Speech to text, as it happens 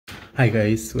Hi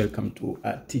guys, welcome to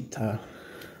Tita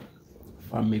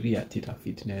Family, Tita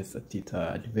Fitness,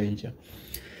 Tita Adventure.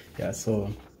 Yeah,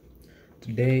 so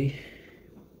today,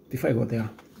 before I go there,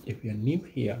 if you're new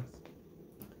here,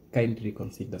 kindly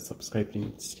consider subscribing to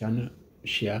this channel,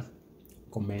 share,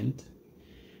 comment,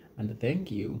 and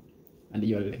thank you. And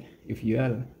if you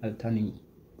are a returning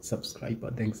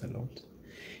subscriber, thanks a lot.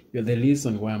 You're the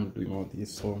reason why I'm doing all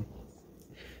this. So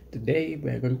today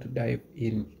we're going to dive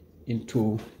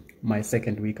into my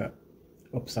second week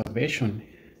observation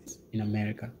in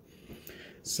America.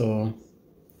 So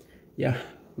yeah,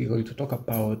 we're going to talk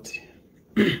about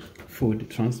food,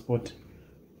 transport,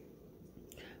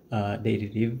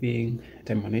 daily living,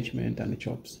 time management, and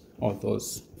jobs. All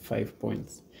those 5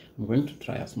 points. I'm going to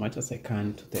try as much as I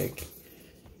can to take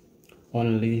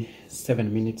only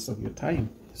 7 minutes of your time.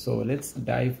 So let's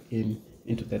dive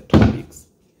into the topics.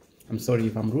 I'm sorry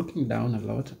if I'm looking down a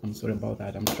lot. I'm sorry about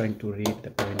that. I'm trying to read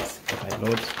the points that I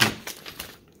load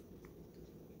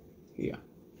here.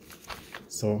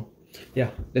 So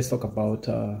yeah, let's talk about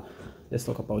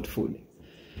food.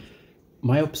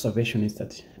 My observation is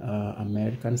that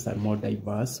Americans are more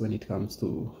diverse when it comes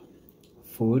to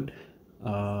food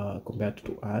compared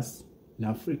to us in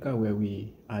Africa, where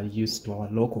we are used to our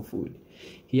local food.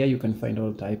 Here you can find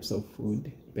all types of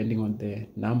food depending on the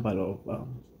number of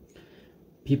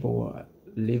people are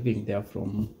living there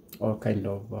from all kind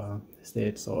of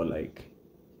states or like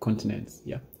continents.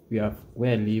 Yeah, we have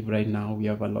where I live right now, we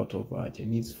have a lot of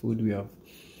Chinese food, we have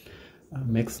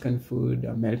Mexican food,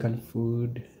 American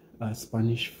food,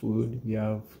 Spanish food, we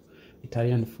have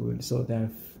Italian food. So there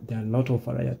are a lot of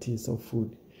varieties of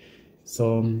food.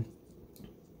 So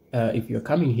if you're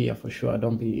coming here, for sure,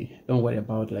 don't worry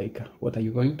about like what are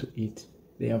you going to eat.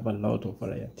 They have a lot of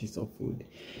varieties of food.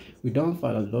 We don't have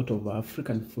a lot of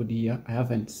African food here. I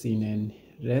haven't seen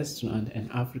an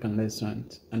African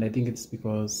restaurant, and I think it's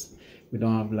because we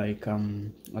don't have like a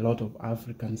lot of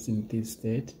Africans in this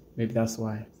state. Maybe that's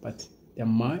why. But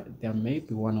there may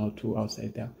be one or two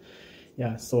outside there.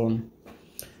 Yeah. So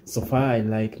far I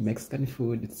like Mexican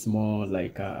food. It's more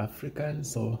like African.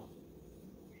 So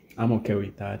I'm okay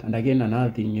with that. And again,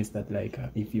 another thing is that like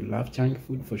if you love junk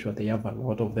food, for sure they have a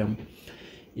lot of them.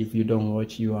 If you don't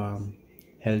watch your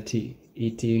healthy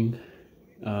eating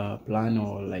plan,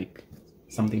 or like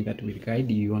something that will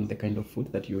guide you on the kind of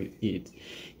food that you eat,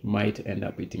 you might end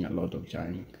up eating a lot of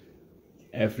junk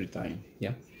every time.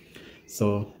 Yeah.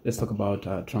 So let's talk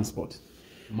about transport.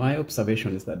 My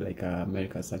observation is that like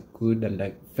America's a good and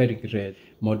like very great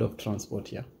mode of transport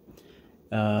here.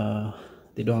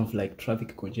 They don't have like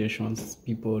traffic congestions.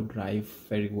 People drive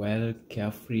very well,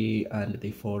 carefree, and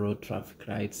they follow traffic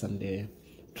lights and the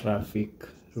traffic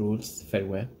rules very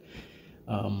well.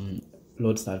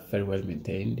 Roads are very well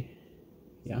maintained.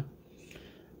 Yeah.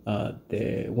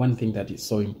 The one thing that is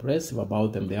so impressive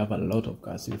about them, they have a lot of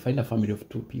cars. You find a family of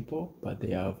 2 people, but they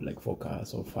have like 4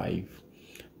 cars or 5.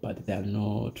 But there are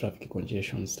no traffic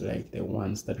congestions like the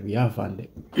ones that we have, and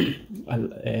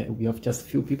we have just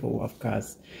few people who have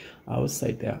cars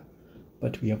outside there,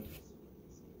 but we have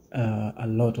a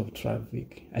lot of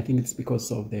traffic. I think it's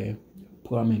because of the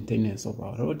poor maintenance of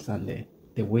our roads and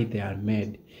the way they are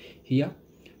made. Here,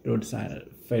 roads are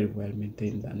very well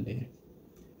maintained and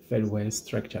very well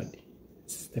structured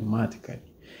systematically.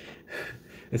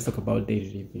 Let's talk about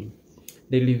daily living.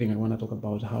 Daily living, I want to talk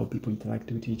about how people interact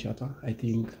with each other. I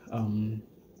think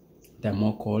they're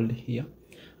more cold here,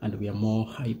 and we are more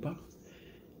hyper.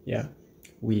 Yeah,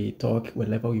 we talk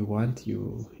whenever we want. If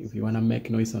you want to make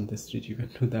noise on the street, you can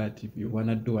do that. If you want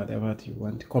to do whatever you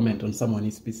want, comment on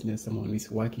someone's business, someone who is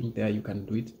working there, you can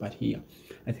do it. But here,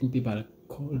 I think people are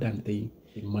cold and they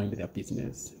mind their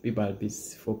business. People are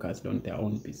focused on their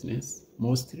own business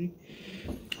mostly.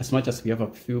 As much as we have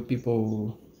a few people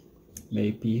who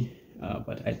maybe,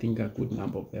 but I think a good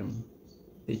number of them,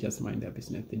 they just mind their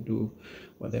business. They do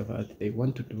whatever they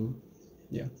want to do.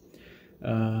 Yeah.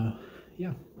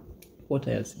 Yeah. What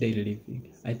else? Daily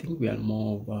living. I think we are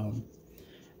more of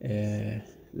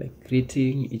like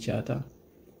greeting each other.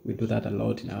 We do that a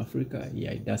lot in Africa.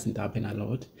 Yeah, it doesn't happen a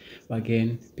lot. But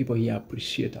again, people here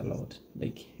appreciate a lot.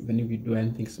 Like even if you do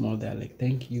anything small, they're like,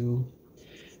 thank you.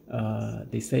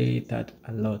 They say that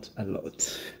a lot.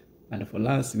 And for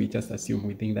us, we just assume,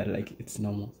 we think that like it's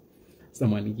normal.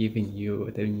 Someone giving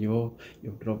you, telling you, oh,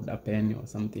 you've dropped a pen or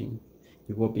something,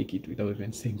 you go pick it without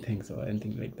even saying thanks or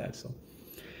anything like that. So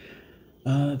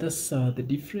that's the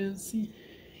difference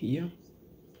here.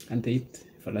 And they eat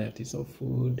varieties of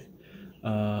food.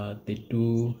 They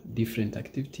do different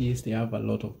activities. They have a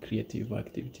lot of creative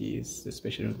activities,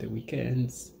 especially on the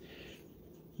weekends.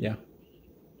 Yeah,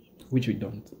 which we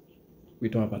don't. we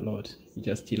don't have a lot. You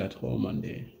just chill at home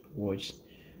and watch,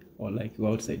 or like go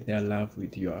outside there, laugh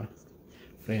with your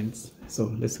friends.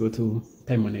 So let's go to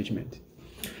time management.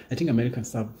 I think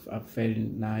Americans have a very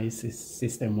nice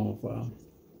system of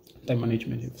time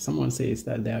management. If someone says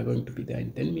that they are going to be there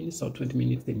in 10 minutes or 20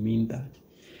 minutes, they mean that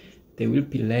they will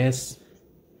be less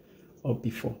or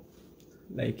before,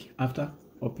 like after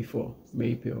or before,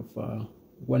 maybe of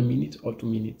 1 minute or 2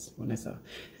 minutes.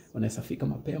 Wanaweza fika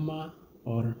mapema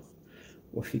or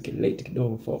wafike late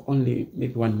kidogo for only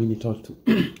maybe 1 minute or 2.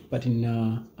 But in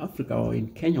Africa or in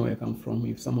Kenya, where I come from,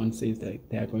 if someone says that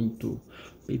they are going to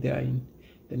be there in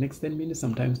the next 10 minutes,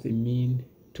 sometimes they mean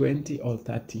 20 or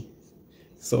 30.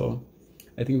 So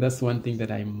I think that's one thing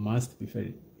that I must be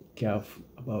very careful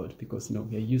about, because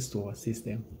we are used to our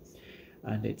system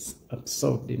and it's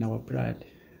absorbed in our blood.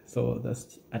 So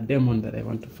that's a demon that I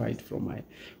want to fight from my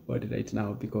body right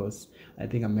now, because I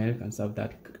think Americans have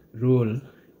that rule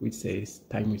which says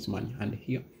time is money, and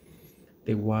here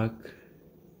they work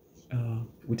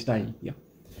with time. Yeah,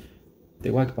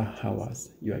 they work by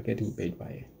hours. You are getting paid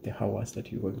by the hours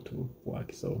that you're going to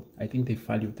work. So I think they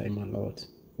value time a lot,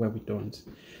 where we don't.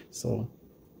 So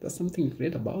there's something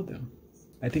great about them.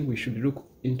 I think we should look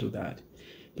into that,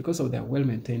 because of their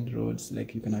well-maintained roads.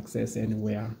 Like, you can access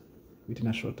anywhere within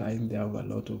a short time. They have a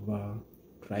lot of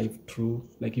drive-through.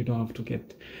 Like, you don't have to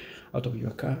get out of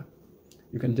your car.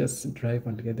 You can just drive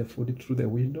and get the food through the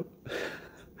window.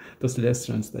 Those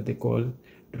restaurants that they call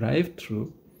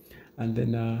drive-through. And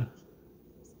then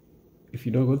if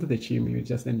you don't go to the gym, you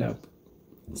just end up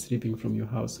sleeping from your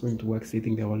house, going to work,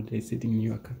 sitting there all day, sitting in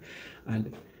your car,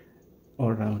 and all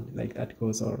around, like that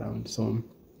goes all around. So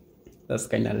that's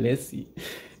kind of lazy.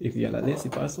 If you're a lazy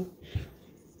person,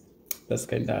 that's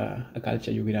kind of a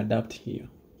culture you will adapt here.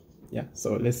 Yeah,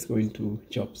 so let's go into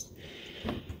jobs.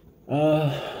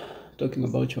 Talking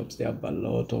about jobs, they have a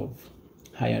lot of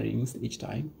hirings each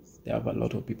time. They have a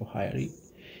lot of people hiring.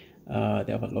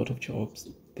 They have a lot of jobs.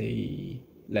 They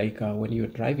when you're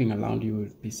driving around, you will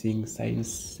be seeing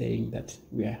signs saying that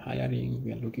we are hiring,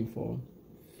 we are looking for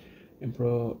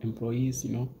employees.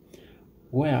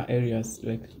 Where are areas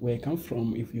like where I come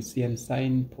from, if you see a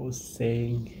sign post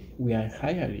saying we are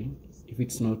hiring, if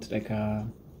it's not like a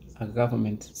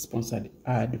government sponsored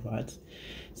advert,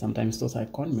 sometimes those are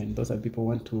conmen. Those are people who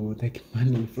want to take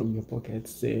money from your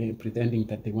pockets, pretending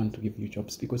that they want to give you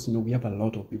jobs, because we have a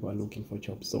lot of people are looking for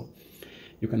jobs. So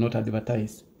you cannot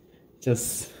advertise.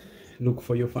 Just look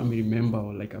for your family member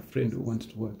or like a friend who wants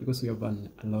to work, because we have a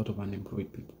lot of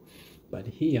unemployed people. But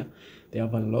here they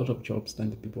have a lot of jobs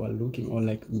that the people are looking, or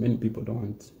like many people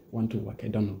don't want to work, I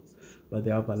don't know, but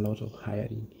they have a lot of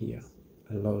hiring here,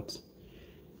 a lot.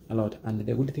 And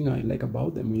the good thing I like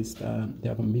about them is they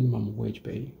have a minimum wage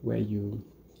pay, where you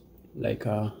like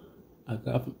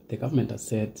the government has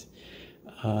set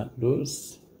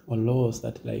laws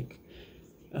that like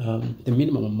the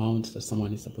minimum amount that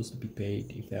someone is supposed to be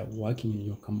paid if they are working in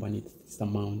your company, it's the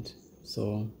amount.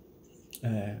 So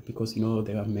because the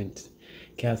government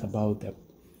cares about their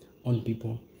own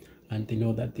people, and they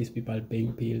know that these people are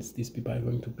paying bills, these people are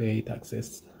going to pay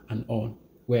taxes and all.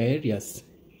 Where areas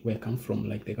where I come from,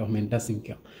 like, the government doesn't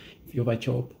care. If you have a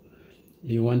job,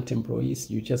 you want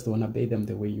employees, you just want to pay them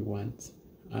the way you want.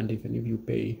 And even if you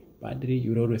pay badly,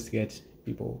 you'll always get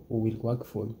people who will work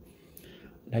for you.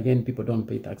 Again, people don't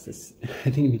pay taxes. I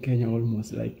think in Kenya,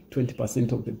 almost like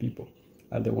 20% of the people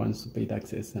are the ones who pay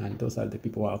taxes, and those are the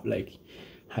people who have like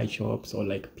high jobs or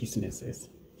like businesses.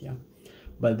 Yeah,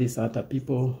 but these other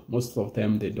people, most of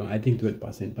them, they don't. I think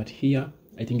 12%, but here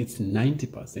I think it's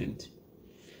 90%.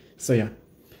 So yeah,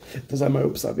 those are my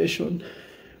observation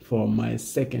for my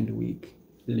second week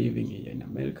living here in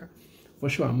America. For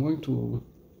sure, I'm going to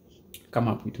come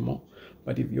up with more,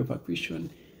 but if you have a question,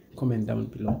 comment down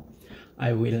below.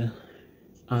 I will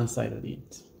answer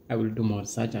it. I will do more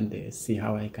research and see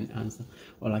how I can answer,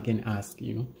 or I can ask,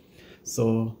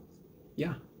 So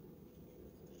yeah,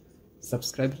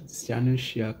 subscribe to this channel,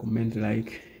 share, comment,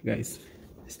 like. Guys,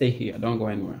 stay here, don't go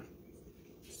anywhere.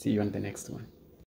 See you on the next one.